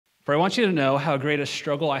For I want you to know how great a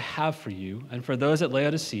struggle I have for you and for those at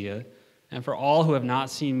Laodicea and for all who have not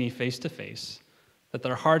seen me face to face, that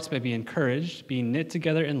their hearts may be encouraged, being knit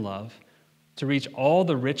together in love, to reach all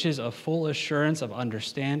the riches of full assurance of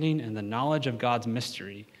understanding and the knowledge of God's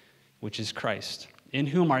mystery, which is Christ, in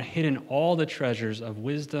whom are hidden all the treasures of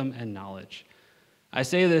wisdom and knowledge. I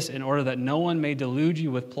say this in order that no one may delude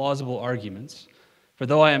you with plausible arguments. For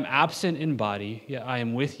though I am absent in body, yet I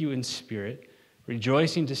am with you in spirit,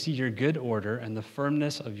 rejoicing to see your good order and the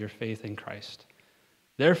firmness of your faith in Christ.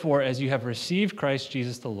 Therefore, as you have received Christ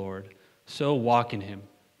Jesus the Lord, so walk in him,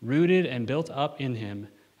 rooted and built up in him,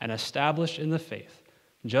 and established in the faith,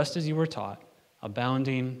 just as you were taught,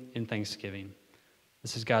 abounding in thanksgiving.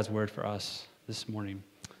 This is God's word for us this morning.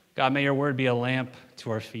 God, may your word be a lamp to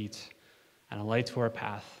our feet and a light to our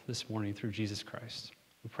path this morning through Jesus Christ.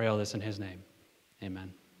 We pray all this in his name.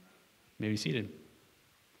 Amen. You may be seated.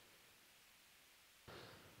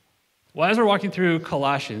 Well, as we're walking through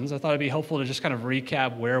Colossians, I thought it'd be helpful to just kind of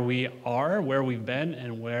recap where we are, where we've been,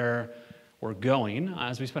 and where we're going,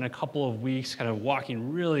 as we spent a couple of weeks kind of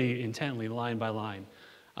walking really intently line by line.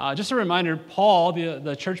 Just a reminder, Paul,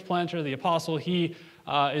 the church planter, the apostle, he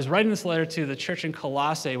is writing this letter to the church in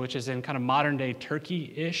Colossae, which is in kind of modern-day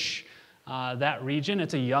Turkey-ish, that region.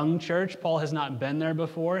 It's a young church. Paul has not been there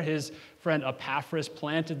before. His friend Epaphras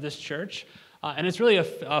planted this church. And it's really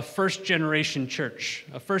a first-generation church,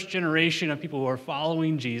 a first generation of people who are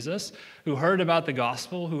following Jesus, who heard about the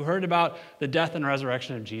gospel, who heard about the death and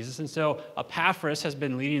resurrection of Jesus. And so Epaphras has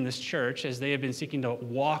been leading this church as they have been seeking to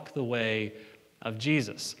walk the way of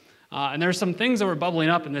Jesus. And there are some things that were bubbling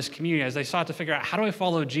up in this community as they sought to figure out, how do I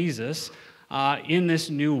follow Jesus in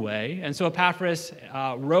this new way? And so Epaphras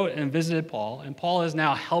wrote and visited Paul, and Paul is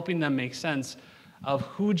now helping them make sense of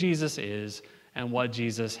who Jesus is and what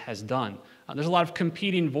Jesus has done. There's a lot of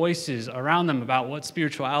competing voices around them about what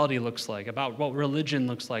spirituality looks like, about what religion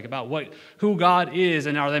looks like, about who God is,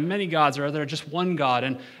 and are there many gods or are there just one God?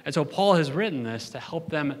 And so Paul has written this to help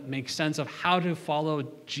them make sense of how to follow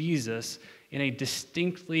Jesus in a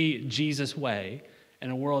distinctly Jesus way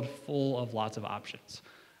in a world full of lots of options.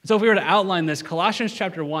 So if we were to outline this, Colossians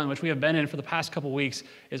chapter 1, which we have been in for the past couple weeks,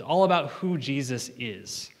 is all about who Jesus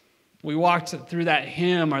is. We walked through that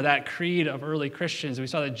hymn or that creed of early Christians. We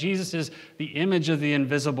saw that Jesus is the image of the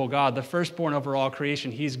invisible God, the firstborn over all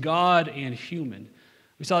creation. He's God and human.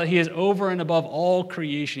 We saw that he is over and above all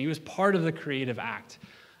creation. He was part of the creative act.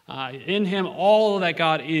 In him, all that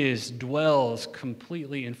God is dwells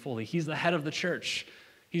completely and fully. He's the head of the church.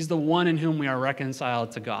 He's the one in whom we are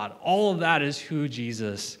reconciled to God. All of that is who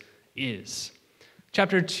Jesus is.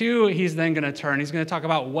 Chapter 2, he's then going to turn. He's going to talk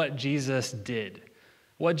about what Jesus did.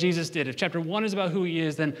 What Jesus did. If chapter 1 is about who he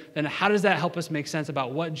is, then how does that help us make sense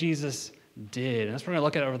about what Jesus did? And that's what we're going to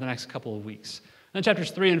look at over the next couple of weeks. Then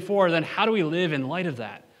chapters 3 and 4, then how do we live in light of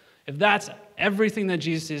that? If that's everything that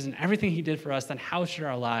Jesus is and everything he did for us, then how should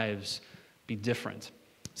our lives be different?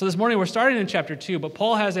 So this morning we're starting in chapter 2, but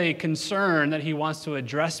Paul has a concern that he wants to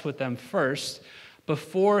address with them first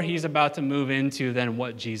before he's about to move into then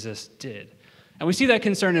what Jesus did. And we see that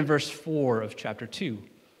concern in verse 4 of chapter 2.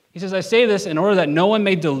 He says, I say this in order that no one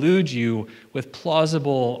may delude you with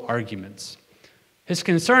plausible arguments. His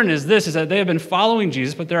concern is this, is that they have been following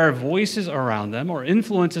Jesus, but there are voices around them or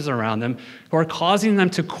influences around them who are causing them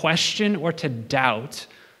to question or to doubt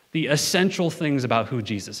the essential things about who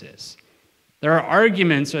Jesus is. There are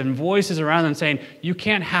arguments and voices around them saying, you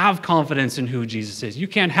can't have confidence in who Jesus is. You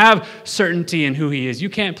can't have certainty in who he is. You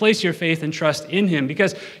can't place your faith and trust in him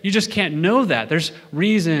because you just can't know that. There's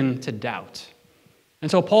reason to doubt. And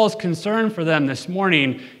so Paul's concern for them this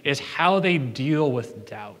morning is how they deal with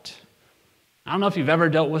doubt. I don't know if you've ever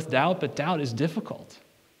dealt with doubt, but doubt is difficult.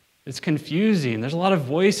 It's confusing. There's a lot of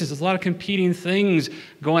voices. There's a lot of competing things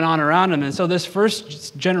going on around them. And so this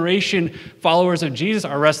first generation followers of Jesus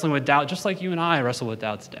are wrestling with doubt, just like you and I wrestle with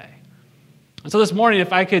doubt today. And so this morning,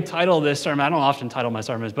 if I could title this sermon, I don't often title my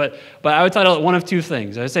sermons, but I would title it one of two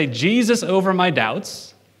things. I would say Jesus over my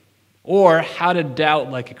doubts, or how to doubt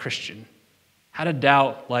like a Christian. How to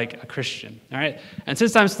doubt like a Christian, all right? And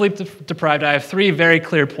since I'm sleep deprived, I have 3 very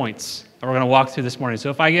clear points that we're going to walk through this morning. So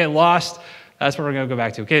if I get lost, that's what we're going to go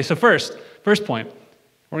back to. Okay, so first point,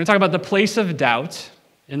 we're going to talk about the place of doubt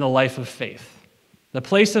in the life of faith. The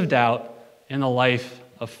place of doubt in the life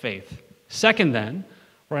of faith. Second then,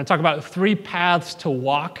 we're going to talk about 3 paths to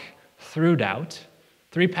walk through doubt.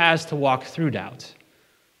 3 paths to walk through doubt.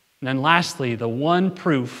 And then lastly, the one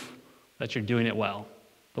proof that you're doing it well.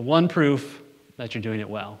 The one proof that you're doing it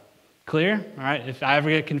well. Clear? All right, if I ever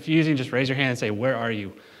get confusing, just raise your hand and say, where are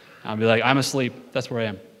you? I'll be like, I'm asleep. That's where I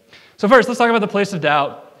am. So first, let's talk about the place of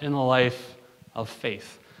doubt in the life of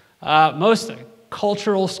faith. Most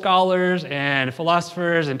cultural scholars and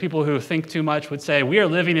philosophers and people who think too much would say we are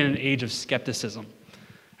living in an age of skepticism.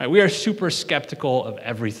 Right? We are super skeptical of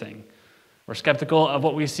everything. We're skeptical of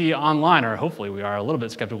what we see online, or hopefully we are a little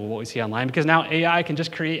bit skeptical of what we see online, because now AI can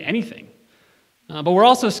just create anything. But we're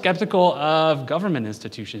also skeptical of government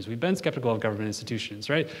institutions. We've been skeptical of government institutions,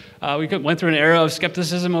 right? We went through an era of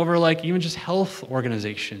skepticism over even just health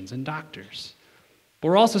organizations and doctors. But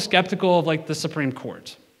we're also skeptical of the Supreme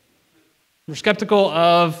Court. We're skeptical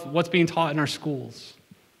of what's being taught in our schools.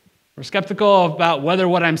 We're skeptical about whether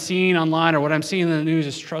what I'm seeing online or what I'm seeing in the news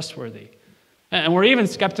is trustworthy. And we're even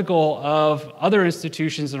skeptical of other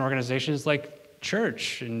institutions and organizations like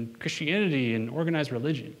church and Christianity and organized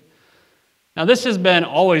religion. Now, this has been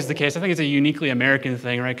always the case. I think it's a uniquely American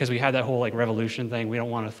thing, right? Because we had that whole revolution thing. We don't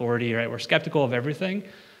want authority, right? We're skeptical of everything.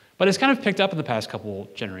 But it's kind of picked up in the past couple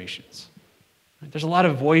generations. Right? There's a lot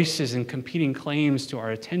of voices and competing claims to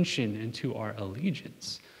our attention and to our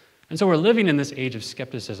allegiance. And so we're living in this age of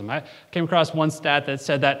skepticism. I came across one stat that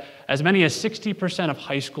said that as many as 60% of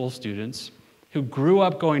high school students who grew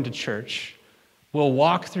up going to church will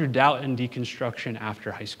walk through doubt and deconstruction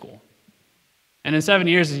after high school. And in 7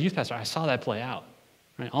 years as a youth pastor, I saw that play out.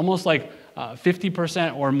 Right? Almost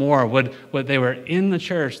 50% or more they were in the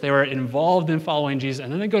church, they were involved in following Jesus,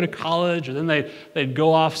 and then they go to college, or then they'd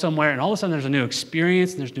go off somewhere, and all of a sudden there's a new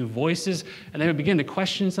experience, and there's new voices, and they would begin to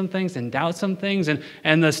question some things and doubt some things,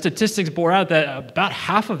 and the statistics bore out that about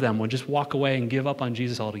half of them would just walk away and give up on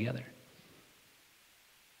Jesus altogether.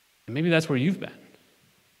 And maybe that's where you've been.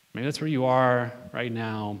 Maybe that's where you are right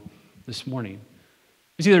now this morning.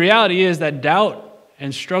 You see, the reality is that doubt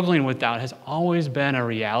and struggling with doubt has always been a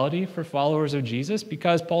reality for followers of Jesus,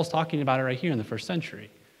 because Paul's talking about it right here in the first century.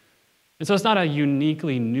 And so it's not a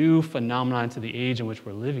uniquely new phenomenon to the age in which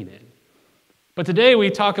we're living in. But today we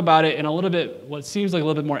talk about it in a little bit, what seems like a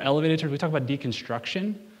little bit more elevated terms. We talk about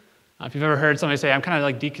deconstruction. If you've ever heard somebody say, I'm kind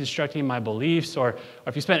of deconstructing my beliefs, or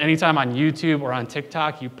if you spent any time on YouTube or on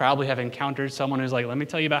TikTok, you probably have encountered someone who's let me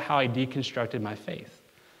tell you about how I deconstructed my faith.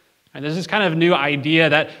 And there's this kind of new idea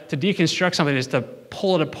that to deconstruct something is to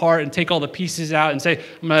pull it apart and take all the pieces out and say,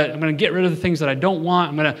 I'm going to get rid of the things that I don't want.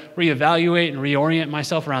 I'm going to reevaluate and reorient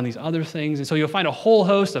myself around these other things. And so you'll find a whole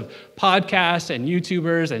host of podcasts and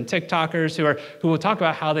YouTubers and TikTokers who will talk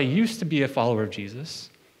about how they used to be a follower of Jesus,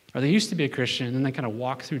 or they used to be a Christian, and then they kind of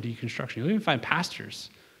walk through deconstruction. You'll even find pastors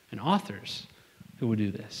and authors who would do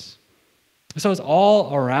this. So it's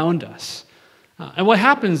all around us. And what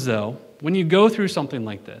happens, though, when you go through something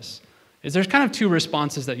like this, is there's kind of two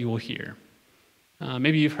responses that you will hear.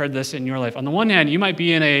 Maybe you've heard this in your life. On the one hand, you might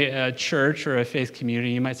be in a church or a faith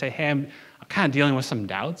community. You might say, hey, I'm kind of dealing with some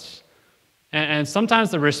doubts. And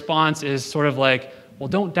sometimes the response is sort of well,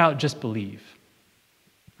 don't doubt, just believe.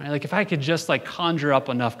 Right? If I could just conjure up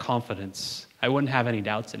enough confidence, I wouldn't have any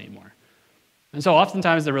doubts anymore. And so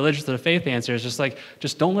oftentimes the religious or the faith answer is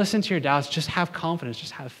just don't listen to your doubts, just have confidence,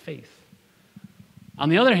 just have faith. On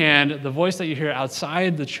the other hand, the voice that you hear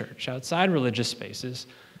outside the church, outside religious spaces,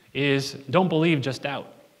 is don't believe, just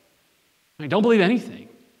doubt. Don't believe anything.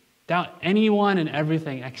 Doubt anyone and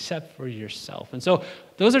everything except for yourself. And so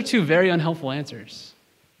those are two very unhelpful answers,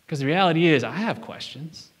 because the reality is I have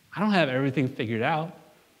questions. I don't have everything figured out.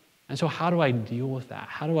 And so how do I deal with that?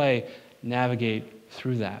 How do I navigate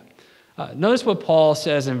through that? Notice what Paul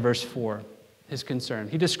says in verse 4, his concern.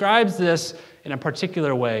 He describes this in a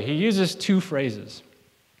particular way. He uses two phrases.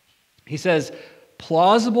 He says,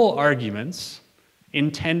 plausible arguments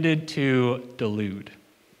intended to delude.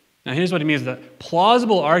 Now here's what he means. That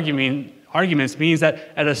plausible arguments means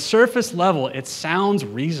that at a surface level, it sounds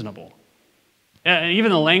reasonable.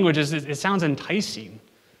 Even the language, it sounds enticing.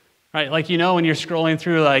 Right, when you're scrolling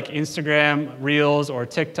through Instagram Reels or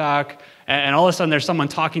TikTok, and all of a sudden there's someone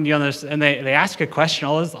talking to you on this, and they ask a question,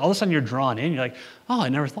 all of a sudden you're drawn in. You're oh, I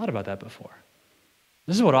never thought about that before.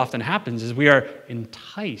 This is what often happens, is we are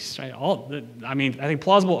enticed. Right? I think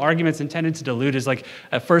plausible arguments intended to delude is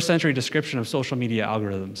a first century description of social media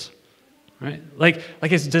algorithms. Right?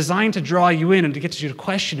 It's designed to draw you in and to get you to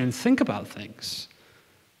question and think about things.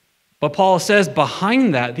 But Paul says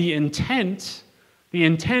behind that, the intent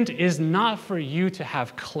is not for you to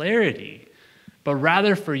have clarity, but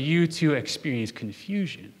rather for you to experience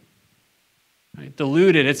confusion. Right?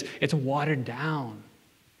 Deluded, it's watered down.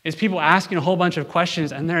 It's people asking a whole bunch of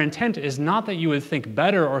questions, and their intent is not that you would think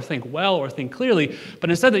better or think well or think clearly, but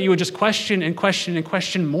instead that you would just question and question and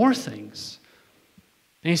question more things.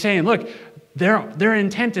 And he's saying, look, their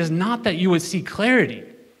intent is not that you would see clarity.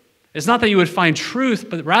 It's not that you would find truth,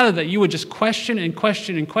 but rather that you would just question and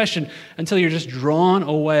question and question until you're just drawn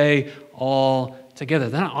away all together.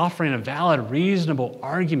 They're not offering a valid, reasonable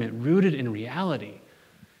argument rooted in reality.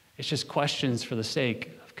 It's just questions for the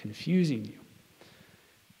sake of confusing you.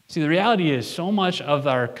 See, the reality is so much of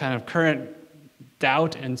our kind of current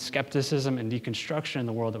doubt and skepticism and deconstruction in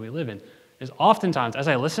the world that we live in is oftentimes, as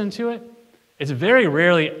I listen to it, it's very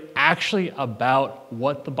rarely actually about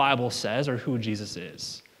what the Bible says or who Jesus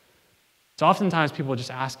is. It's oftentimes people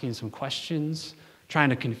just asking some questions, trying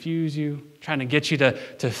to confuse you, trying to get you to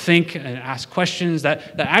think and ask questions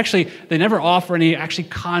that actually, they never offer any actually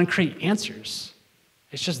concrete answers.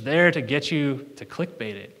 It's just there to get you to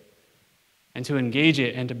clickbait it and to engage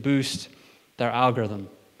it and to boost their algorithm.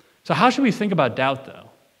 So how should we think about doubt, though?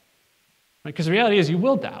 Because the reality is you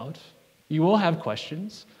will doubt. You will have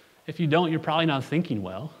questions. If you don't, you're probably not thinking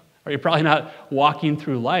well, or you're probably not walking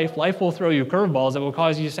through life. Life will throw you curveballs that will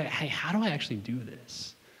cause you to say, hey, how do I actually do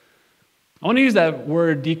this? I want to use that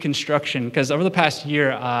word deconstruction because over the past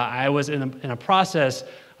year, I was in a process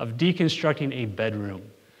of deconstructing a bedroom.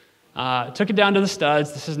 Took it down to the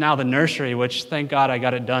studs. This is now the nursery, which thank God I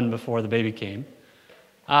got it done before the baby came.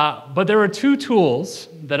 But there were two tools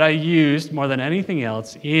that I used more than anything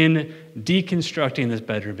else in deconstructing this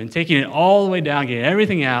bedroom and taking it all the way down, getting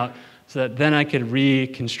everything out so that then I could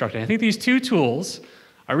reconstruct it. I think these two tools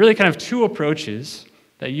are really kind of two approaches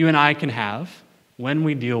that you and I can have when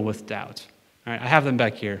we deal with doubt. All right, I have them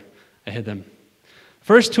back here. I hid them.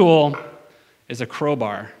 First tool is a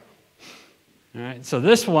crowbar. All right, so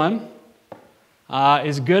this one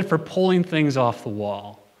is good for pulling things off the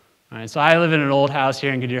wall. All right, so I live in an old house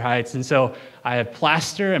here in Goodyear Heights, and so I have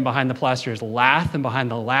plaster, and behind the plaster is lath, and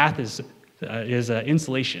behind the lath is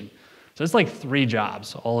insulation. So it's like 3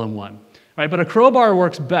 jobs all in one. Right, but a crowbar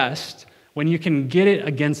works best when you can get it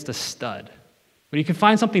against a stud, when you can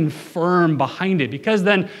find something firm behind it, because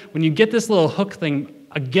then when you get this little hook thing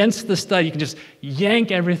against the stud, you can just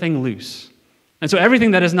yank everything loose. And so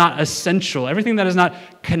everything that is not essential, everything that is not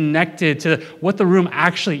connected to what the room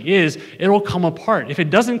actually is, it will come apart. If it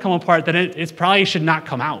doesn't come apart, then it probably should not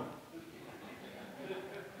come out.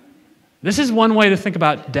 This is one way to think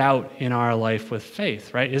about doubt in our life with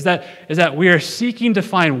faith, right? Is that we are seeking to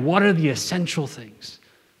find what are the essential things?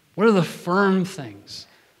 What are the firm things?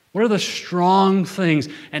 What are the strong things?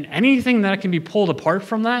 And anything that can be pulled apart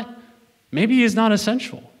from that, maybe is not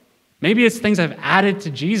essential. Maybe it's things I've added to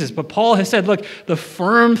Jesus. But Paul has said, look, the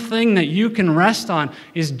firm thing that you can rest on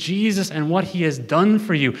is Jesus and what he has done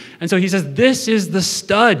for you. And so he says, this is the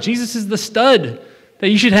stud. Jesus is the stud that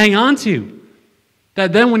you should hang on to.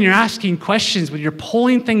 That then when you're asking questions, when you're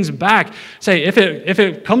pulling things back, say, if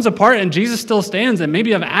it comes apart and Jesus still stands, then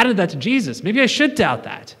maybe I've added that to Jesus. Maybe I should doubt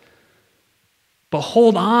that. But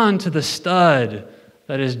hold on to the stud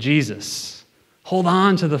that is Jesus. Hold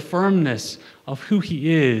on to the firmness of who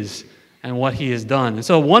he is and what he has done. And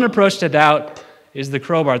so one approach to doubt is the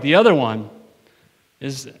crowbar. The other one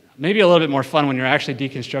is maybe a little bit more fun when you're actually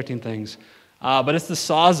deconstructing things, but it's the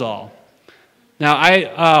Sawzall. Now,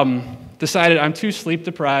 I decided I'm too sleep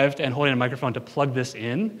deprived and holding a microphone to plug this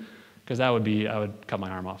in, because I would cut my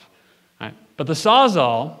arm off. All right. But the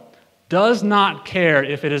Sawzall does not care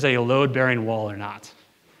if it is a load-bearing wall or not.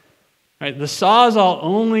 Right? The Sawzall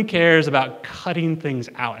only cares about cutting things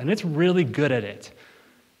out, and it's really good at it.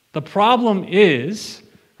 The problem is,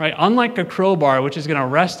 right, unlike a crowbar, which is going to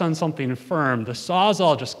rest on something firm, the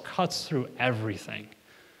Sawzall just cuts through everything.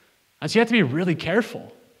 And so you have to be really careful.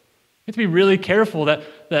 You have to be really careful that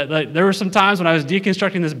there were some times when I was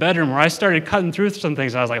deconstructing this bedroom where I started cutting through some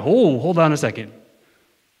things, and I was like, oh, hold on a second.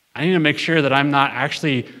 I need to make sure that I'm not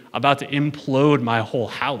actually about to implode my whole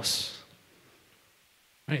house.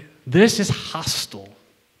 Right? This is hostile.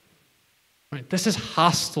 Right? This is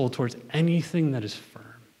hostile towards anything that is firm.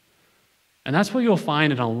 And that's what you'll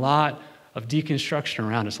find in a lot of deconstruction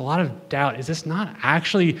around us. A lot of doubt. Is this not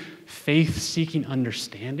actually faith-seeking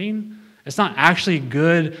understanding? It's not actually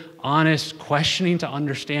good, honest questioning to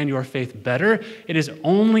understand your faith better. It is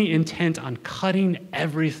only intent on cutting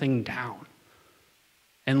everything down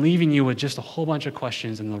and leaving you with just a whole bunch of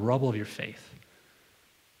questions and the rubble of your faith.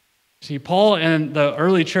 See, Paul and the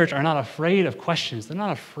early church are not afraid of questions. They're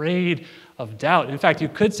not afraid of doubt. In fact, you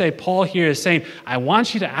could say Paul here is saying, I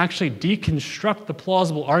want you to actually deconstruct the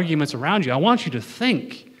plausible arguments around you. I want you to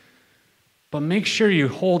think. But make sure you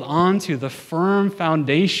hold on to the firm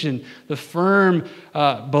foundation, the firm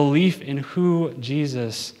belief in who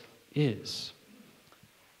Jesus is.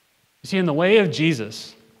 You see, in the way of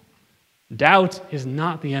Jesus, doubt is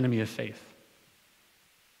not the enemy of faith.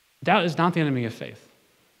 Doubt is not the enemy of faith.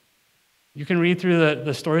 You can read through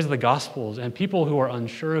the stories of the Gospels and people who are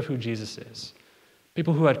unsure of who Jesus is,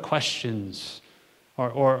 people who had questions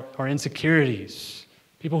or insecurities,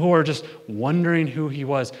 people who are just wondering who he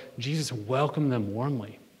was. Jesus welcomed them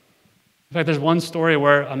warmly. In fact, there's one story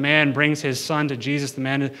where a man brings his son to Jesus. The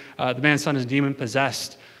man's son is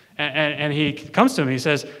demon-possessed. And he comes to him and he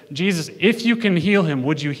says, Jesus, if you can heal him,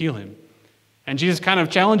 would you heal him? And Jesus kind of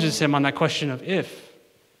challenges him on that question of if.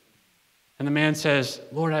 And the man says,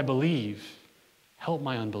 Lord, I believe. Help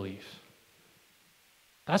my unbelief.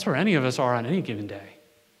 That's where any of us are on any given day.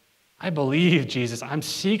 I believe, Jesus. I'm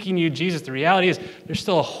seeking you, Jesus. The reality is there's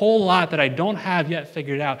still a whole lot that I don't have yet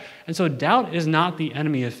figured out. And so doubt is not the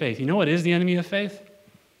enemy of faith. You know what is the enemy of faith?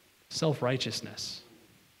 Self-righteousness.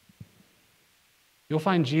 You'll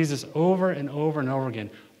find Jesus over and over and over again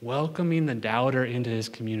welcoming the doubter into his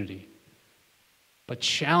community, but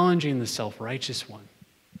challenging the self-righteous one.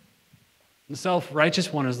 The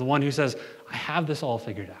self-righteous one is the one who says, I have this all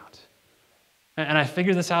figured out. And I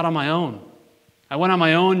figured this out on my own. I went on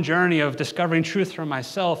my own journey of discovering truth for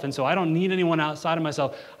myself, and so I don't need anyone outside of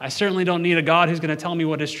myself. I certainly don't need a God who's going to tell me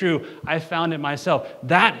what is true. I found it myself.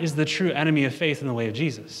 That is the true enemy of faith in the way of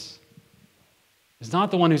Jesus. It's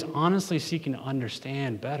not the one who's honestly seeking to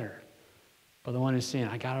understand better, but the one who's saying,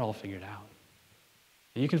 I got it all figured out.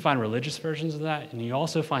 And you can find religious versions of that, and you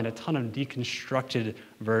also find a ton of deconstructed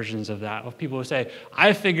versions of that, of people who say,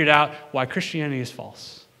 I figured out why Christianity is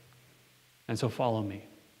false, and so follow me.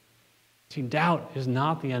 See, doubt is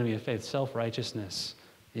not the enemy of faith. Self-righteousness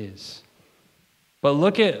is. But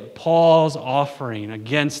look at Paul's offering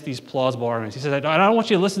against these plausible arguments. He says, I don't want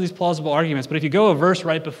you to listen to these plausible arguments, but if you go a verse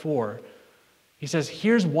right before, he says,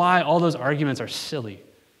 here's why all those arguments are silly.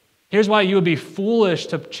 Here's why you would be foolish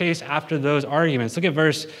to chase after those arguments. Look at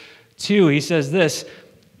verse 2. He says this,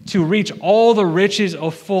 to reach all the riches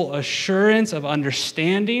of full assurance of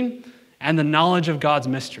understanding and the knowledge of God's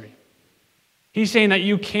mystery. He's saying that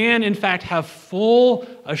you can, in fact, have full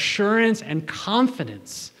assurance and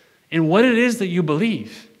confidence in what it is that you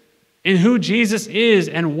believe, in who Jesus is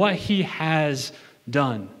and what he has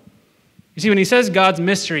done. You see, when he says God's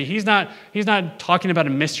mystery, he's not talking about a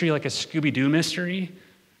mystery like a Scooby-Doo mystery,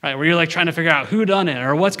 right, where you're like trying to figure out who done it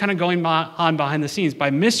or what's kind of going on behind the scenes.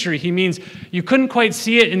 By mystery, he means you couldn't quite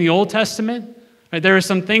see it in the Old Testament. Right? There are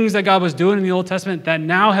some things that God was doing in the Old Testament that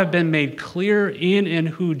now have been made clear in and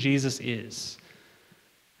who Jesus is.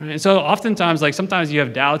 Right? And so oftentimes, like sometimes you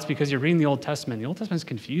have doubts because you're reading the Old Testament. The Old Testament is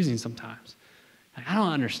confusing sometimes. Like, I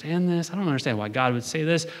don't understand this. I don't understand why God would say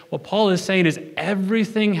this. What Paul is saying is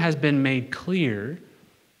everything has been made clear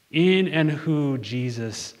in and who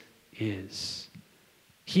Jesus is.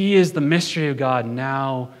 He is the mystery of God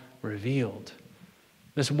now revealed.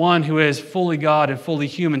 This one who is fully God and fully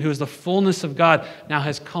human, who is the fullness of God, now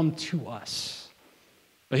has come to us.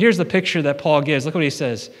 But here's the picture that Paul gives. Look what he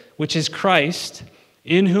says, which is Christ,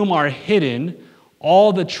 in whom are hidden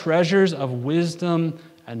all the treasures of wisdom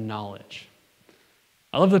and knowledge.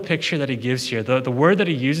 I love the picture that he gives here. The word that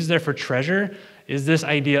he uses there for treasure is this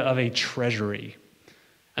idea of a treasury.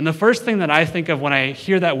 And the first thing that I think of when I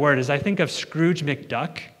hear that word is I think of Scrooge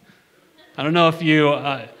McDuck. I don't know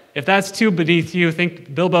if that's too beneath you,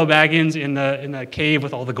 think Bilbo Baggins in the cave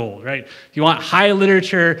with all the gold, right? If you want high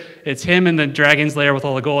literature, it's him in the dragon's lair with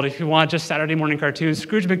all the gold. If you want just Saturday morning cartoons,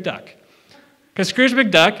 Scrooge McDuck. Because Scrooge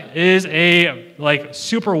McDuck is a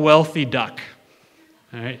super wealthy duck.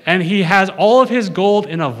 All right? And he has all of his gold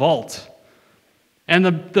in a vault. And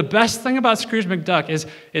the best thing about Scrooge McDuck is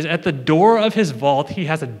at the door of his vault, he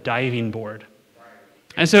has a diving board.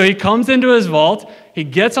 And so he comes into his vault, he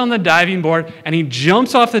gets on the diving board, and he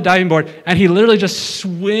jumps off the diving board, and he literally just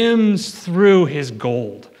swims through his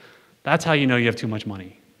gold. That's how you know you have too much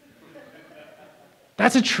money.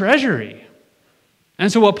 That's a treasury.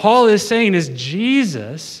 And so what Paul is saying is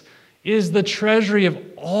Jesus is the treasury of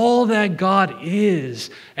all that God is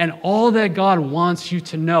and all that God wants you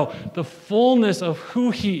to know. The fullness of who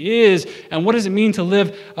he is and what does it mean to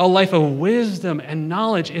live a life of wisdom and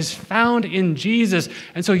knowledge is found in Jesus.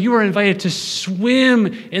 And so you are invited to swim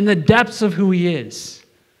in the depths of who he is.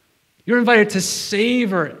 You're invited to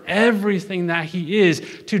savor everything that he is,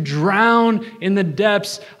 to drown in the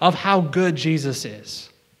depths of how good Jesus is.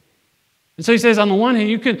 And so he says, on the one hand,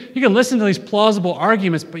 you can listen to these plausible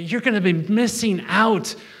arguments, but you're going to be missing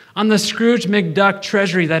out on the Scrooge McDuck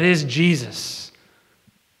treasury that is Jesus.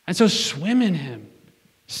 And so swim in him,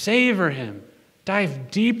 savor him, dive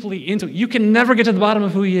deeply into it. You can never get to the bottom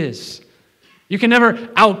of who he is. You can never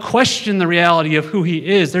out-question the reality of who he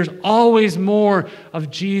is. There's always more of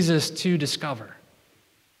Jesus to discover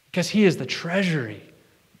because he is the treasury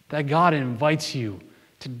that God invites you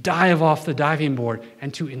to dive off the diving board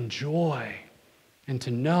and to enjoy and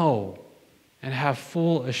to know and have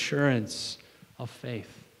full assurance of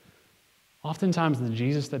faith. Oftentimes, the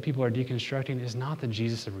Jesus that people are deconstructing is not the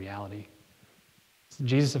Jesus of reality. It's the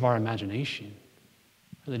Jesus of our imagination,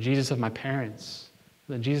 or the Jesus of my parents,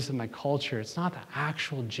 or the Jesus of my culture. It's not the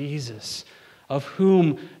actual Jesus of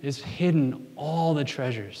whom is hidden all the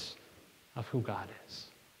treasures of who God is.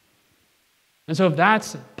 And so if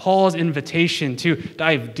that's Paul's invitation to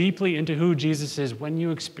dive deeply into who Jesus is, when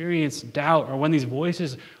you experience doubt or when these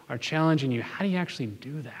voices are challenging you, how do you actually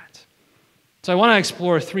do that? So I want to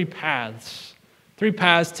explore three paths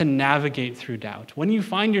to navigate through doubt. When you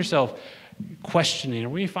find yourself questioning, or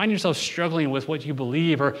when you find yourself struggling with what you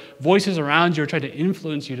believe, or voices around you are trying to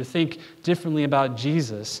influence you to think differently about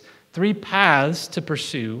Jesus, three paths to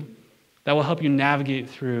pursue that will help you navigate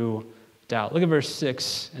through doubt. Look at verse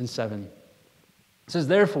 6 and 7. It says,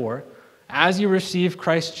 therefore, as you receive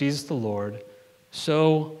Christ Jesus the Lord,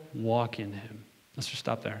 so walk in him. Let's just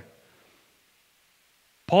stop there.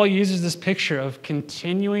 Paul uses this picture of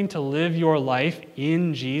continuing to live your life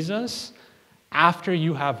in Jesus after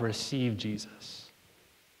you have received Jesus.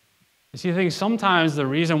 You see, I think sometimes the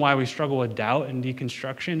reason why we struggle with doubt and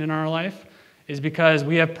deconstruction in our life is because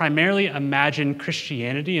we have primarily imagined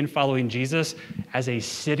Christianity and following Jesus as a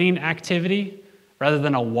sitting activity rather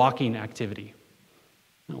than a walking activity.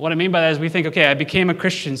 What I mean by that is we think, okay, I became a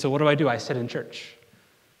Christian, so what do? I sit in church.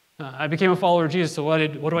 I became a follower of Jesus, so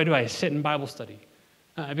what do? I sit in Bible study.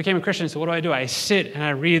 I became a Christian, so what do? I sit and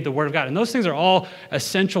I read the Word of God. And those things are all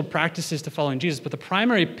essential practices to following Jesus. But the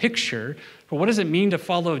primary picture for what does it mean to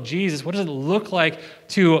follow Jesus, what does it look like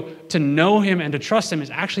to know him and to trust him, is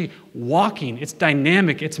actually walking. It's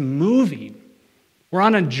dynamic. It's moving. We're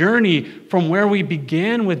on a journey from where we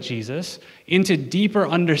began with Jesus into deeper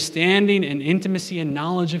understanding and intimacy and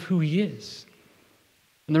knowledge of who he is.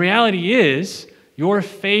 And the reality is, your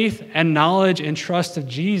faith and knowledge and trust of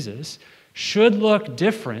Jesus should look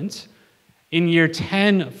different in year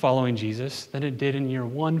 10 following Jesus than it did in year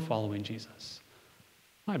 1 following Jesus.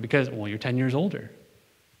 Why? Because, you're 10 years older.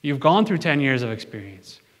 You've gone through 10 years of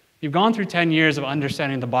experience. You've gone through 10 years of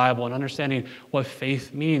understanding the Bible and understanding what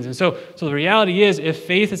faith means. And so the reality is, if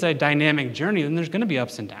faith is a dynamic journey, then there's going to be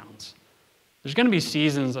ups and downs. There's going to be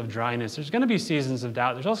seasons of dryness. There's going to be seasons of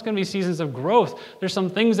doubt. There's also going to be seasons of growth. There's some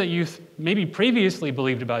things that you maybe previously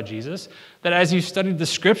believed about Jesus that as you studied the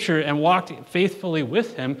Scripture and walked faithfully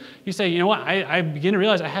with him, you say, you know what, I begin to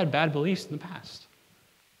realize I had bad beliefs in the past.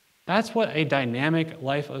 That's what a dynamic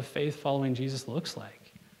life of faith following Jesus looks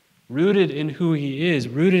like. Rooted in who he is,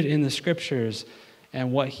 rooted in the Scriptures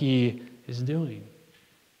and what he is doing.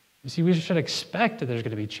 You see, we should expect that there's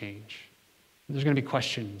going to be change. There's going to be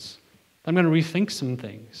questions. I'm going to rethink some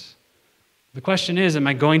things. The question is, am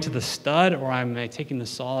I going to the stud or am I taking the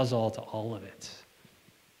sawzall to all of it?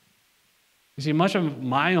 You see, much of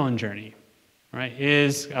my own journey, right,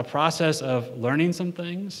 is a process of learning some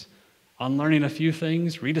things, unlearning a few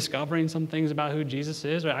things, rediscovering some things about who Jesus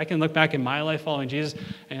is. Right? I can look back in my life following Jesus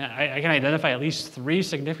and I can identify at least 3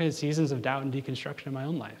 significant seasons of doubt and deconstruction in my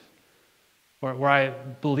own life. Where I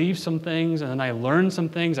believed some things, and then I learned some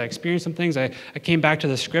things, I experienced some things, I came back to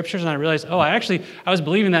the Scriptures, and I realized, I was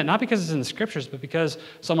believing that not because it's in the Scriptures, but because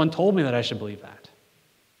someone told me that I should believe that.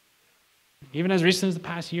 Even as recently as the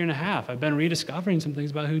past year and a half, I've been rediscovering some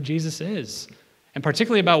things about who Jesus is, and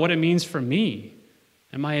particularly about what it means for me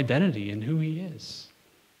and my identity and who he is.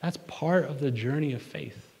 That's part of the journey of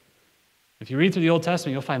faith. If you read through the Old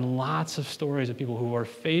Testament, you'll find lots of stories of people who are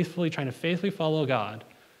trying to faithfully follow God,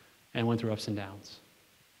 and went through ups and downs.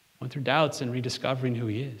 Went through doubts and rediscovering who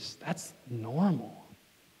he is. That's normal.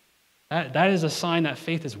 That is a sign that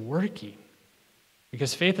faith is working.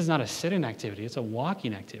 Because faith is not a sitting activity, it's a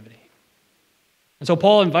walking activity. And so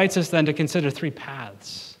Paul invites us then to consider 3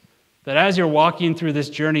 paths. That as you're walking through this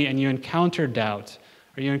journey and you encounter doubt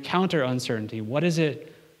or you encounter uncertainty, what is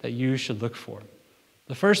it that you should look for?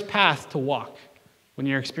 The first path to walk when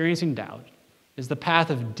you're experiencing doubt is the path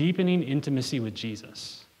of deepening intimacy with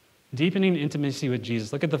Jesus. Deepening intimacy with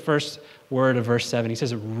Jesus. Look at the first word of verse 7. He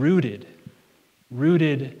says, rooted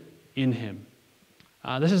in him.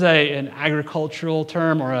 This is an agricultural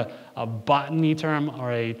term or a botany term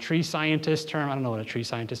or a tree scientist term. I don't know what a tree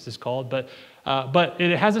scientist is called, but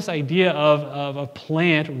it has this idea of a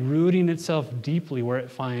plant rooting itself deeply where it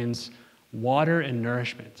finds water and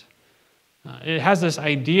nourishment. It has this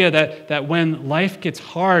idea that when life gets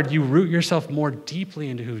hard, you root yourself more deeply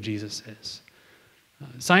into who Jesus is.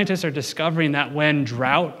 Scientists are discovering that when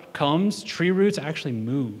drought comes, tree roots actually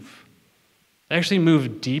move. They actually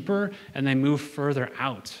move deeper and they move further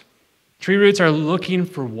out. Tree roots are looking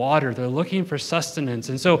for water. They're looking for sustenance.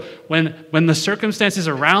 And so when the circumstances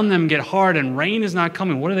around them get hard and rain is not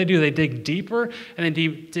coming, what do? They dig deeper and they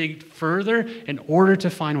dig further in order to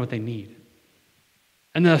find what they need.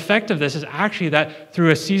 And the effect of this is actually that through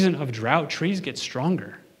a season of drought, trees get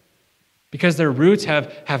stronger because their roots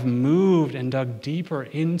have moved and dug deeper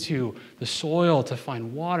into the soil to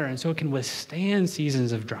find water, and so it can withstand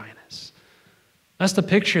seasons of dryness. That's the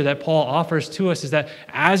picture that Paul offers to us, is that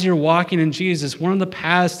as you're walking in Jesus, one of the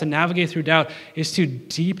paths to navigate through doubt is to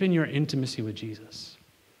deepen your intimacy with Jesus.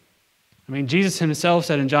 I mean, Jesus himself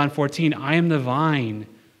said in John 14, "I am the vine,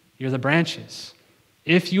 you're the branches.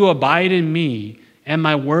 If you abide in me and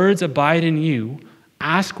my words abide in you,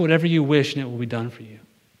 ask whatever you wish and it will be done for you."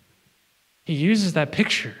 He uses that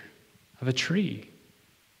picture of a tree,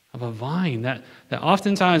 of a vine, that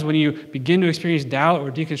oftentimes when you begin to experience doubt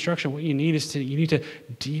or deconstruction, what you need is to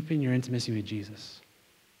deepen your intimacy with Jesus.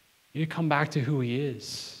 You need to come back to who he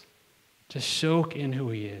is, to soak in who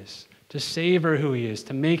he is, to savor who he is,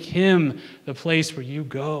 to make him the place where you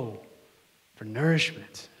go for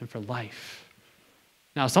nourishment and for life.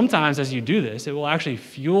 Now, sometimes as you do this, it will actually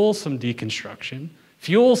fuel some deconstruction,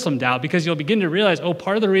 fuel some doubt, because you'll begin to realize, oh,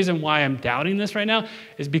 part of the reason why I'm doubting this right now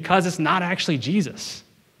is because it's not actually Jesus.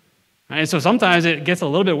 Right? And so sometimes it gets a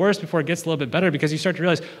little bit worse before it gets a little bit better, because you start to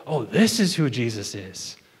realize, oh, this is who Jesus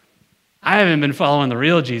is. I haven't been following the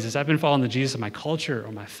real Jesus. I've been following the Jesus of my culture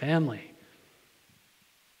or my family.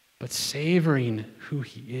 But savoring who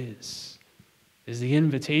he is the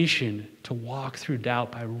invitation to walk through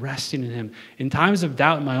doubt by resting in him. In times of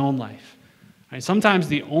doubt in my own life, right, sometimes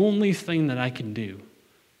the only thing that I can do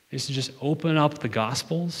is to just open up the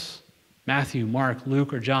Gospels, Matthew, Mark,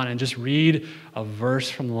 Luke, or John, and just read a verse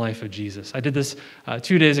from the life of Jesus. I did this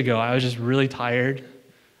 2 days ago. I was just really tired.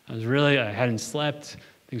 I hadn't slept.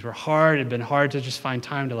 Things were hard. It had been hard to just find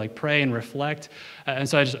time to pray and reflect. And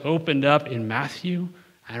so I just opened up in Matthew.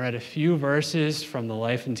 I read a few verses from the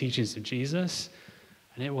life and teachings of Jesus,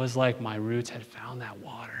 and it was like my roots had found that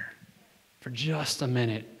water for just a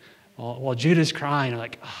minute. While Judah's crying, I'm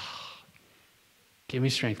like, oh, give me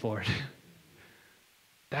strength, Lord.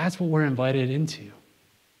 That's what we're invited into.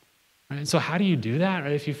 Right? And so how do you do that?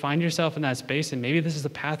 Right? If you find yourself in that space, and maybe this is the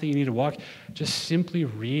path that you need to walk, just simply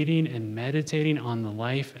reading and meditating on the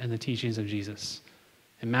life and the teachings of Jesus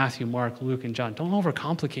in Matthew, Mark, Luke, and John. Don't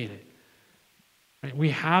overcomplicate it. Right?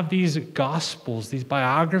 We have these gospels, these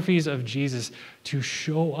biographies of Jesus to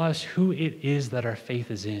show us who it is that our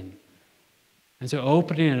faith is in. And so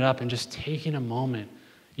opening it up and just taking a moment.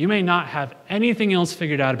 You may not have anything else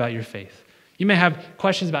figured out about your faith. You may have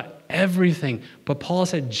questions about everything, but Paul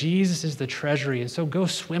said Jesus is the treasury, and so go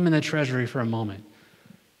swim in the treasury for a moment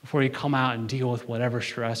before you come out and deal with whatever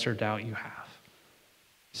stress or doubt you have.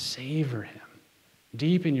 Savor him.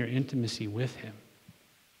 Deepen your intimacy with him.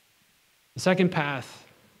 The second path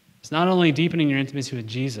is not only deepening your intimacy with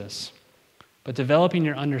Jesus, but developing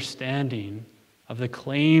your understanding of the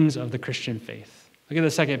claims of the Christian faith. Look at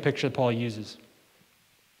the second picture that Paul uses.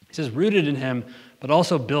 He says, rooted in him, but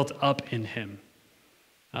also built up in him.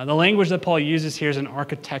 The language that Paul uses here is an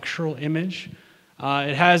architectural image.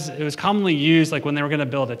 It was commonly used when they were going to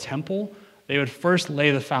build a temple. They would first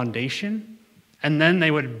lay the foundation, and then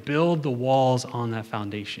they would build the walls on that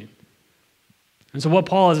foundation. And so what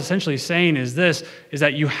Paul is essentially saying is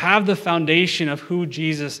that you have the foundation of who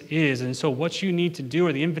Jesus is. And so what you need to do,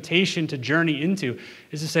 or the invitation to journey into,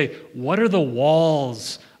 is to say, what are the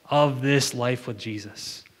walls of this life with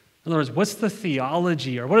Jesus? In other words, what's the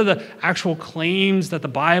theology, or what are the actual claims that the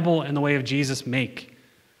Bible and the way of Jesus make?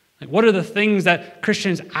 What are the things that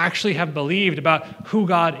Christians actually have believed about who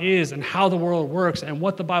God is and how the world works and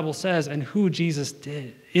what the Bible says and who Jesus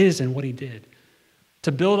is and what he did?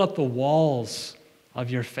 To build up the walls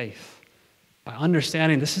of your faith by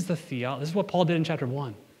understanding this is what Paul did in chapter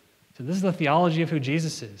 1. So this is the theology of who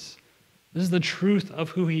Jesus is. This is the truth of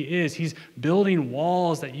who he is. He's building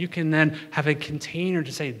walls that you can then have a container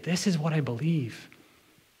to say, this is what I believe.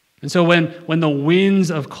 And so when the winds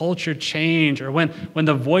of culture change, or when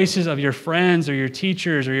the voices of your friends or your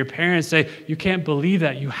teachers or your parents say, you can't believe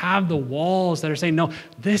that, you have the walls that are saying, no,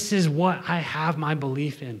 this is what I have my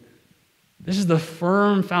belief in. This is the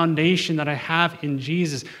firm foundation that I have in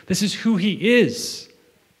Jesus. This is who he is.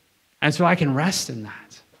 And so I can rest in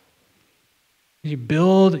that. You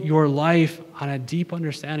build your life on a deep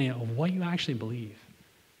understanding of what you actually believe.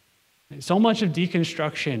 So much of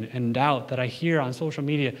deconstruction and doubt that I hear on social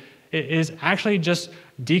media is actually just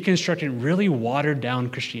deconstructing really watered down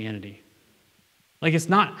Christianity. It's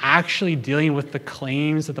not actually dealing with the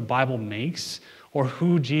claims that the Bible makes or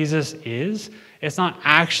who Jesus is. It's not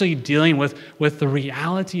actually dealing with the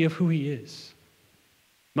reality of who he is.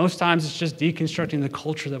 Most times it's just deconstructing the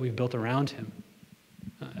culture that we've built around him.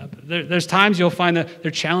 There's times you'll find that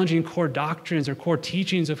they're challenging core doctrines or core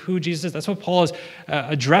teachings of who Jesus is. That's what Paul is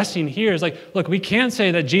addressing here. Is like, look, we can't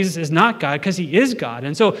say that Jesus is not God because he is God.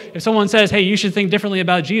 And so if someone says, hey, you should think differently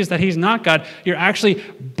about Jesus, that he's not God, you're actually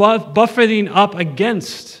buffeting up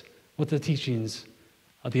against what the teachings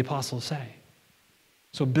of the apostles say.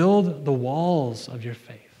 So build the walls of your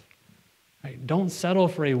faith. Right? Don't settle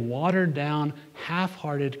for a watered-down,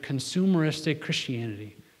 half-hearted, consumeristic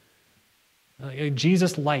Christianity.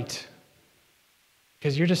 Jesus light,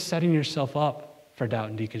 because you're just setting yourself up for doubt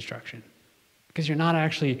and deconstruction, because you're not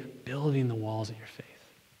actually building the walls of your faith.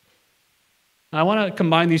 Now, I want to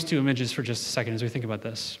combine these two images for just a second as we think about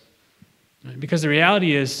this, right? Because the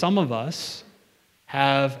reality is some of us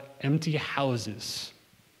have empty houses,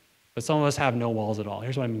 but some of us have no walls at all.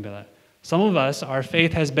 Here's what I mean by that. Some of us, our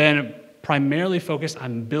faith has been primarily focused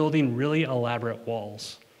on building really elaborate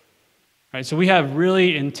walls. Right, so we have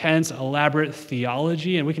really intense, elaborate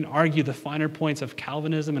theology, and we can argue the finer points of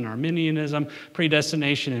Calvinism and Arminianism,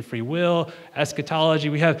 predestination and free will, eschatology.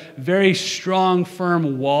 We have very strong,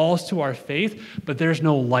 firm walls to our faith, but there's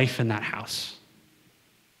no life in that house.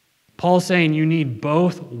 Paul's saying you need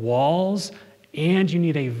both walls and you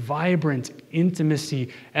need a vibrant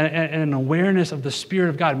intimacy and an awareness of the Spirit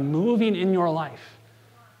of God moving in your life.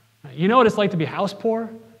 You know what it's like to be house poor?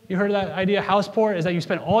 You heard of that idea, house poor? Is that you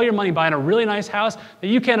spend all your money buying a really nice house that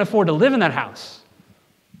you can't afford to live in that house.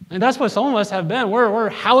 And that's what some of us have been. We're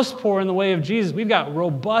house poor in the way of Jesus. We've got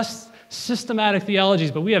robust, systematic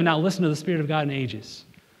theologies, but we have not listened to the Spirit of God in ages.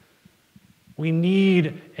 We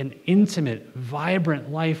need an intimate,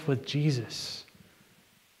 vibrant life with Jesus.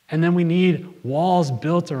 And then we need walls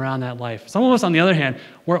built around that life. Some of us, on the other hand,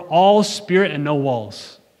 we're all spirit and no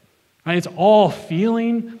walls. Right? It's all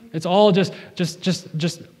feeling. It's all just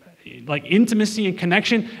like intimacy and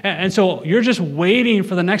connection. And so you're just waiting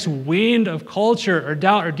for the next wind of culture or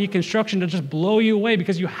doubt or deconstruction to just blow you away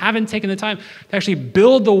because you haven't taken the time to actually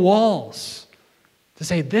build the walls to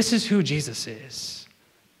say, this is who Jesus is.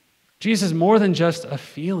 Jesus is more than just a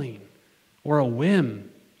feeling or a whim.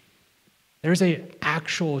 There's an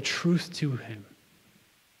actual truth to him.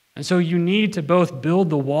 And so you need to both build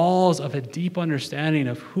the walls of a deep understanding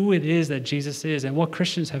of who it is that Jesus is and what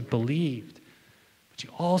Christians have believed. But you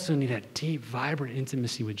also need a deep, vibrant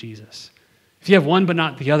intimacy with Jesus. If you have one but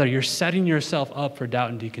not the other, you're setting yourself up for doubt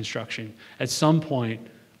and deconstruction at some point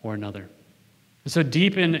or another. And so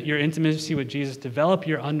deepen your intimacy with Jesus. Develop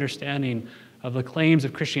your understanding of the claims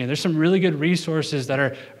of Christianity. There's some really good resources that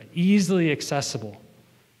are easily accessible,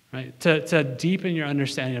 right? To deepen your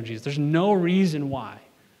understanding of Jesus. There's no reason why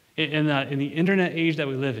in the internet age that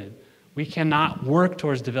we live in, we cannot work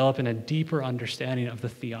towards developing a deeper understanding of the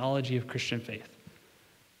theology of Christian faith.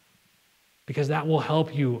 Because that will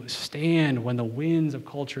help you stand when the winds of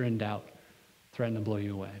culture and doubt threaten to blow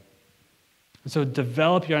you away. And so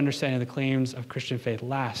develop your understanding of the claims of Christian faith.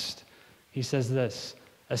 Last, he says this,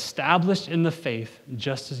 established in the faith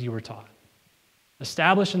just as you were taught.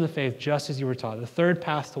 Established in the faith just as you were taught. The third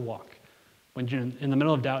path to walk when you're in the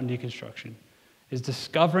middle of doubt and deconstruction is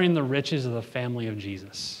discovering the riches of the family of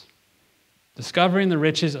Jesus. Discovering the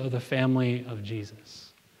riches of the family of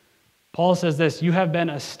Jesus. Paul says this, you have been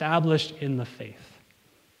established in the faith.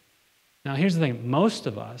 Now here's the thing, most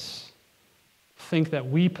of us think that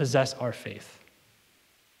we possess our faith.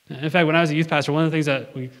 In fact, when I was a youth pastor, one of the things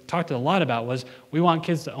that we talked a lot about was we want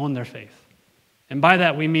kids to own their faith. And by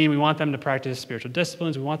that, we mean we want them to practice spiritual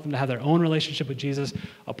disciplines. We want them to have their own relationship with Jesus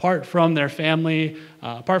apart from their family,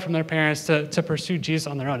 apart from their parents, to pursue Jesus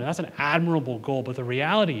on their own. And that's an admirable goal. But the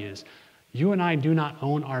reality is, you and I do not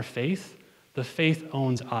own our faith. The faith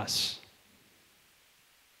owns us.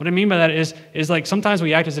 What I mean by that is like sometimes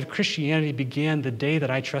we act as if Christianity began the day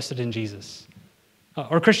that I trusted in Jesus.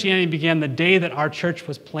 Or Christianity began the day that our church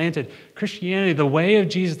was planted. Christianity, the way of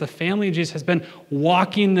Jesus, the family of Jesus, has been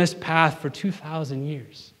walking this path for 2,000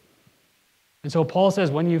 years. And so Paul says,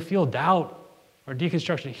 when you feel doubt or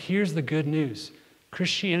deconstruction, here's the good news.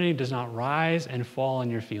 Christianity does not rise and fall on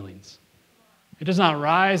your feelings. It does not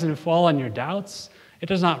rise and fall on your doubts. It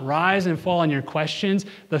does not rise and fall on your questions.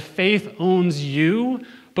 The faith owns you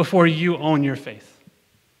before you own your faith.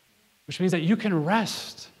 Which means that you can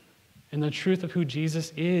rest in the truth of who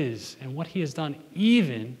Jesus is and what he has done,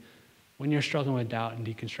 even when you're struggling with doubt and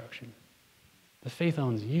deconstruction. The faith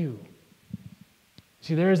owns you.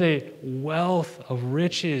 See, there is a wealth of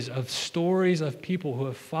riches, of stories of people who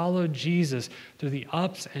have followed Jesus through the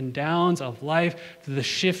ups and downs of life, through the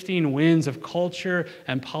shifting winds of culture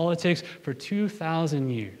and politics for 2,000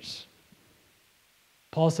 years.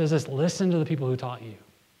 Paul says this, listen to the people who taught you.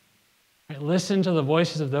 Right? Listen to the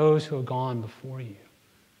voices of those who have gone before you.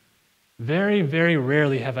 Very, very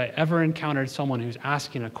rarely have I ever encountered someone who's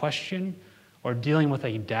asking a question or dealing with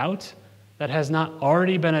a doubt that has not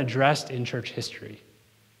already been addressed in church history.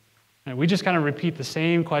 And we just kind of repeat the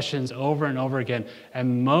same questions over and over again.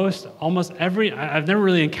 And I've never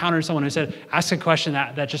really encountered someone who said, ask a question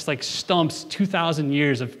that just like stumps 2,000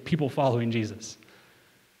 years of people following Jesus.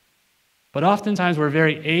 But oftentimes we're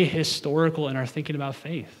very ahistorical in our thinking about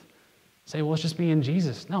faith. Say, well, it's just me and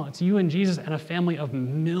Jesus. No, it's you and Jesus and a family of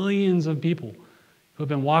millions of people who have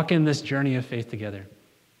been walking this journey of faith together.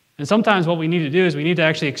 And sometimes what we need to do is we need to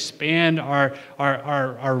actually expand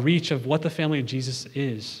our reach of what the family of Jesus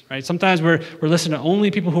is, right? Sometimes we're listening to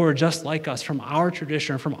only people who are just like us from our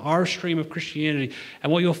tradition or from our stream of Christianity.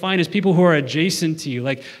 And what you'll find is people who are adjacent to you.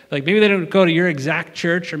 Like maybe they don't go to your exact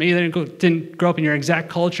church, or maybe they didn't grow up in your exact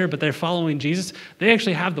culture, but they're following Jesus. They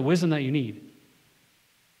actually have the wisdom that you need.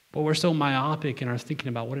 But we're so myopic in our thinking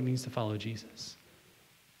about what it means to follow Jesus.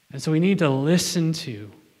 And so we need to listen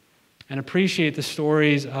to and appreciate the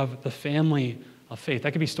stories of the family of faith.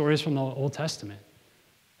 That could be stories from the Old Testament.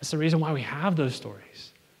 That's the reason why we have those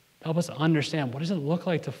stories. To help us understand, what does it look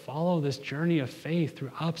like to follow this journey of faith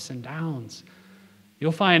through ups and downs?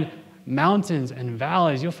 You'll find mountains and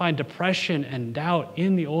valleys. You'll find depression and doubt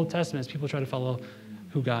in the Old Testament as people try to follow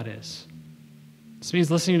who God is. This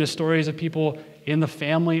means listening to stories of people in the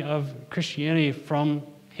family of Christianity from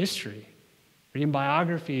history. Reading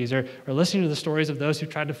biographies or listening to the stories of those who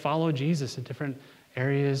tried to follow Jesus in different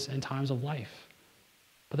areas and times of life.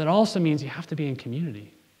 But that also means you have to be in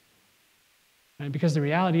community. Right? Because the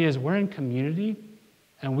reality is we're in community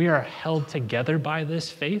and we are held together by this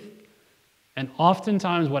faith. And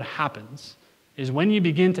oftentimes what happens is when you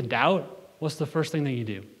begin to doubt, what's the first thing that you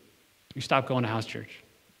do? You stop going to house church.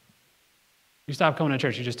 You stop going to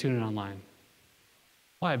church, you just tune in online.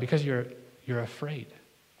 Why? Because you're afraid.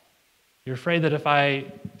 You're afraid that if I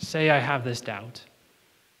say I have this doubt,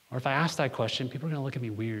 or if I ask that question, people are going to look at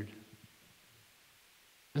me weird.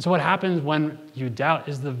 And so what happens when you doubt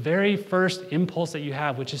is the very first impulse that you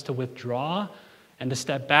have, which is to withdraw and to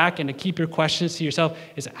step back and to keep your questions to yourself,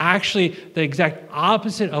 is actually the exact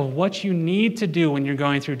opposite of what you need to do when you're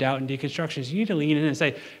going through doubt and deconstruction. You need to lean in and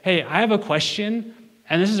say, hey, I have a question,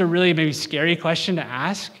 and this is a really maybe scary question to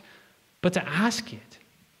ask, but to ask it.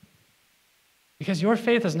 Because your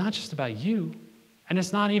faith is not just about you, and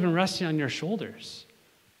it's not even resting on your shoulders.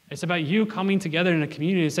 It's about you coming together in a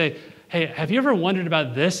community and say, hey, have you ever wondered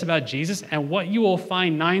about this, about Jesus? And what you will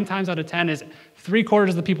find 9 times out of 10 is 3/4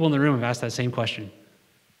 of the people in the room have asked that same question.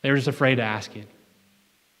 They were just afraid to ask it.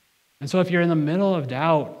 And so if you're in the middle of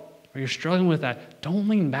doubt or you're struggling with that, don't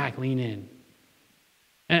lean back, lean in.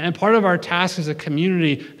 And part of our task as a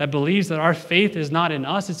community that believes that our faith is not in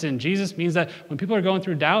us, it's in Jesus, means that when people are going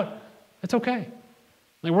through doubt, it's okay.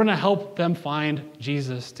 Like, we're going to help them find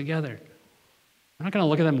Jesus together. We're not going to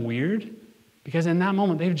look at them weird, because in that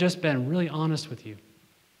moment, they've just been really honest with you.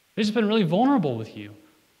 They've just been really vulnerable with you.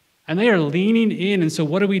 And they are leaning in. And so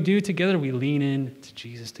what do we do together? We lean in to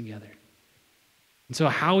Jesus together. And so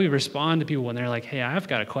how we respond to people when they're like, hey, I've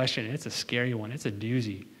got a question. It's a scary one. It's a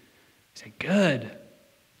doozy. We say, good.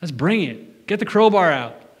 Let's bring it. Get the crowbar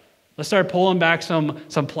out. Let's start pulling back some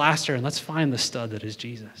plaster, and let's find the stud that is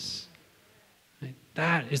Jesus.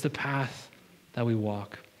 That is the path that we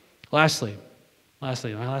walk. Lastly, my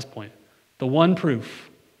last point, the one proof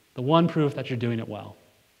that you're doing it well.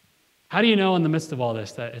 How do you know in the midst of all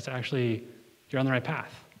this that it's actually, you're on the right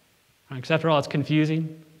path? Because after all, it's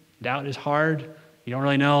confusing. Doubt is hard. You don't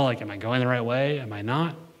really know, like, am I going the right way? Am I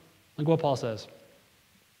not? Look what Paul says.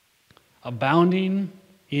 Abounding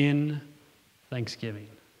in thanksgiving.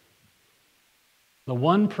 The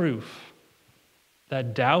one proof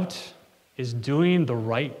that doubt is doing the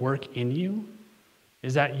right work in you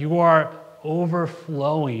is that you are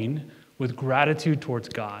overflowing with gratitude towards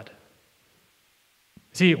God.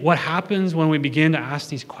 See, what happens when we begin to ask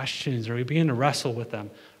these questions or we begin to wrestle with them,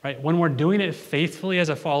 right? When we're doing it faithfully as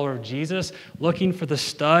a follower of Jesus, looking for the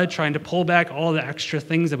stud, trying to pull back all the extra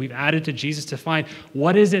things that we've added to Jesus to find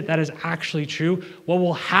what is it that is actually true, what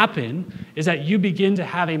will happen is that you begin to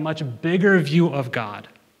have a much bigger view of God.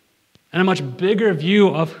 And a much bigger view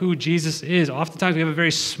of who Jesus is. Oftentimes we have a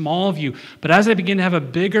very small view, but as I begin to have a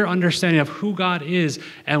bigger understanding of who God is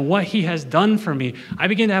and what he has done for me, I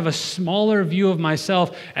begin to have a smaller view of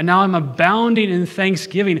myself, and now I'm abounding in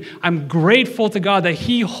thanksgiving. I'm grateful to God that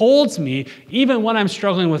he holds me even when I'm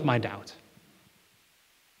struggling with my doubt.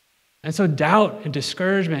 And so doubt and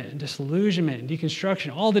discouragement and disillusionment and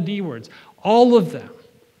deconstruction, all the D words, all of them,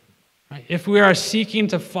 right? If we are seeking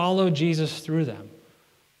to follow Jesus through them,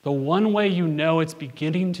 the one way you know it's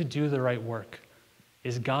beginning to do the right work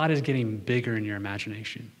is God is getting bigger in your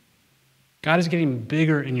imagination. God is getting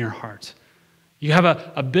bigger in your heart. You have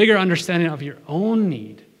a bigger understanding of your own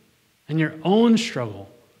need and your own struggle.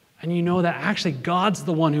 And you know that actually God's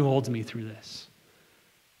the one who holds me through this.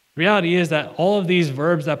 The reality is that all of these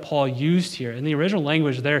verbs that Paul used here, in the original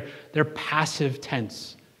language, they're passive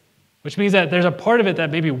tense, which means that there's a part of it that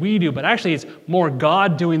maybe we do, but actually it's more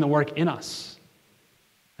God doing the work in us.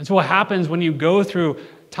 And so what happens when you go through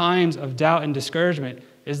times of doubt and discouragement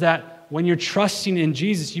is that when you're trusting in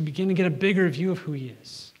Jesus, you begin to get a bigger view of who he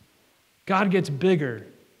is. God gets bigger,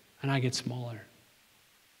 and I get smaller.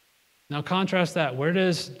 Now contrast that. Where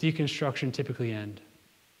does deconstruction typically end?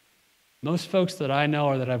 Most folks that I know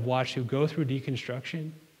or that I've watched who go through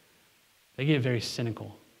deconstruction, they get very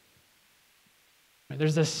cynical. Right?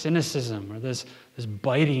 There's this cynicism or this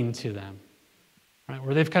biting to them, right?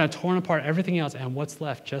 Where they've kind of torn apart everything else, and what's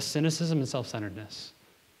left? Just cynicism and self-centeredness.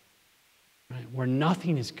 Right? Where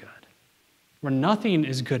nothing is good. Where nothing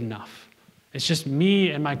is good enough. It's just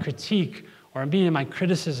me and my critique, or me and my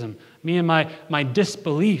criticism, me and my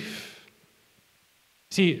disbelief.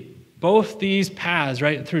 See, both these paths,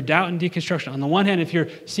 right, through doubt and deconstruction, on the one hand, if you're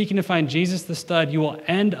seeking to find Jesus the stud, you will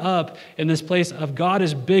end up in this place of God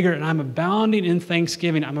is bigger, and I'm abounding in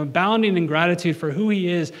thanksgiving. I'm abounding in gratitude for who he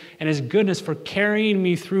is and his goodness for carrying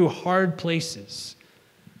me through hard places.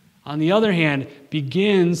 On the other hand,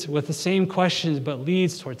 begins with the same questions but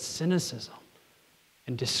leads towards cynicism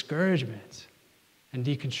and discouragement and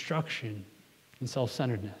deconstruction and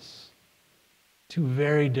self-centeredness. Two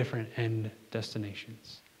very different end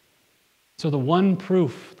destinations. So the one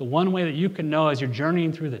proof, the one way that you can know as you're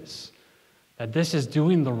journeying through this, that this is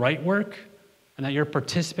doing the right work and that you're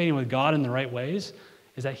participating with God in the right ways,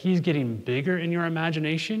 is that he's getting bigger in your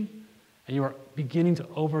imagination and you are beginning to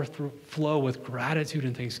overflow with gratitude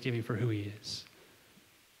and thanksgiving for who he is.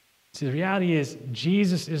 See, the reality is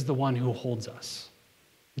Jesus is the one who holds us.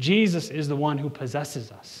 Jesus is the one who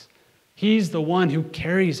possesses us. He's the one who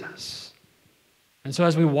carries us. And so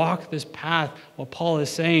as we walk this path, what Paul is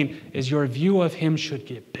saying is your view of him should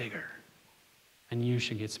get bigger and you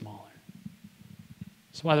should get smaller.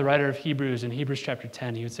 That's why the writer of Hebrews, in Hebrews chapter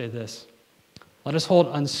 10, he would say this: let us hold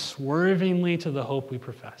unswervingly to the hope we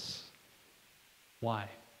profess. Why?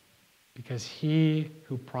 Because he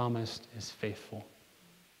who promised is faithful.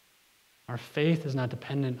 Our faith is not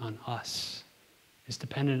dependent on us. It's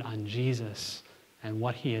dependent on Jesus and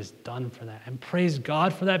what he has done for that. And praise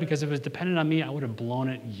God for that, because if it was dependent on me, I would have blown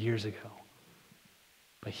it years ago.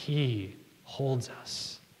 But he holds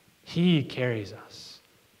us. He carries us.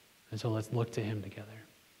 And so let's look to him together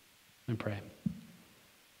and pray.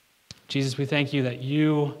 Jesus, we thank you that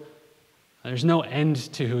there's no end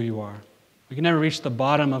to who you are. We can never reach the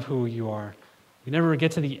bottom of who you are. We never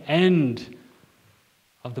get to the end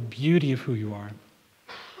of the beauty of who you are.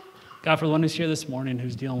 God, for the one who's here this morning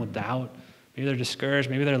who's dealing with doubt, maybe they're discouraged,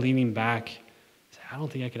 maybe they're leaning back. Say, I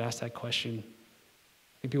don't think I could ask that question.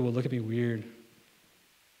 I think people would look at me weird.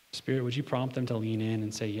 Spirit, would you prompt them to lean in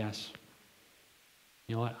and say yes?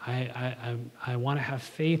 You know what? I want to have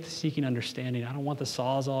faith seeking understanding. I don't want the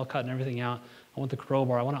sawzall cutting everything out. I want the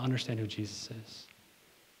crowbar. I want to understand who Jesus is.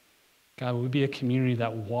 God, would we be a community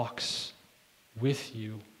that walks with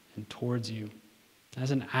you and towards you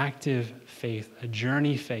as an active faith, a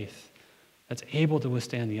journey faith that's able to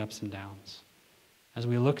withstand the ups and downs. As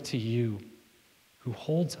we look to you who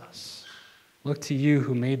holds us, look to you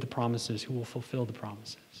who made the promises, who will fulfill the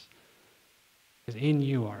promises. Because in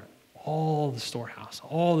you are all the storehouse,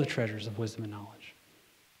 all the treasures of wisdom and knowledge.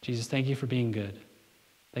 Jesus, thank you for being good.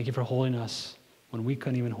 Thank you for holding us when we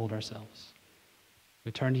couldn't even hold ourselves.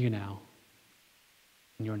 We turn to you now.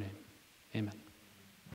 In your name, amen.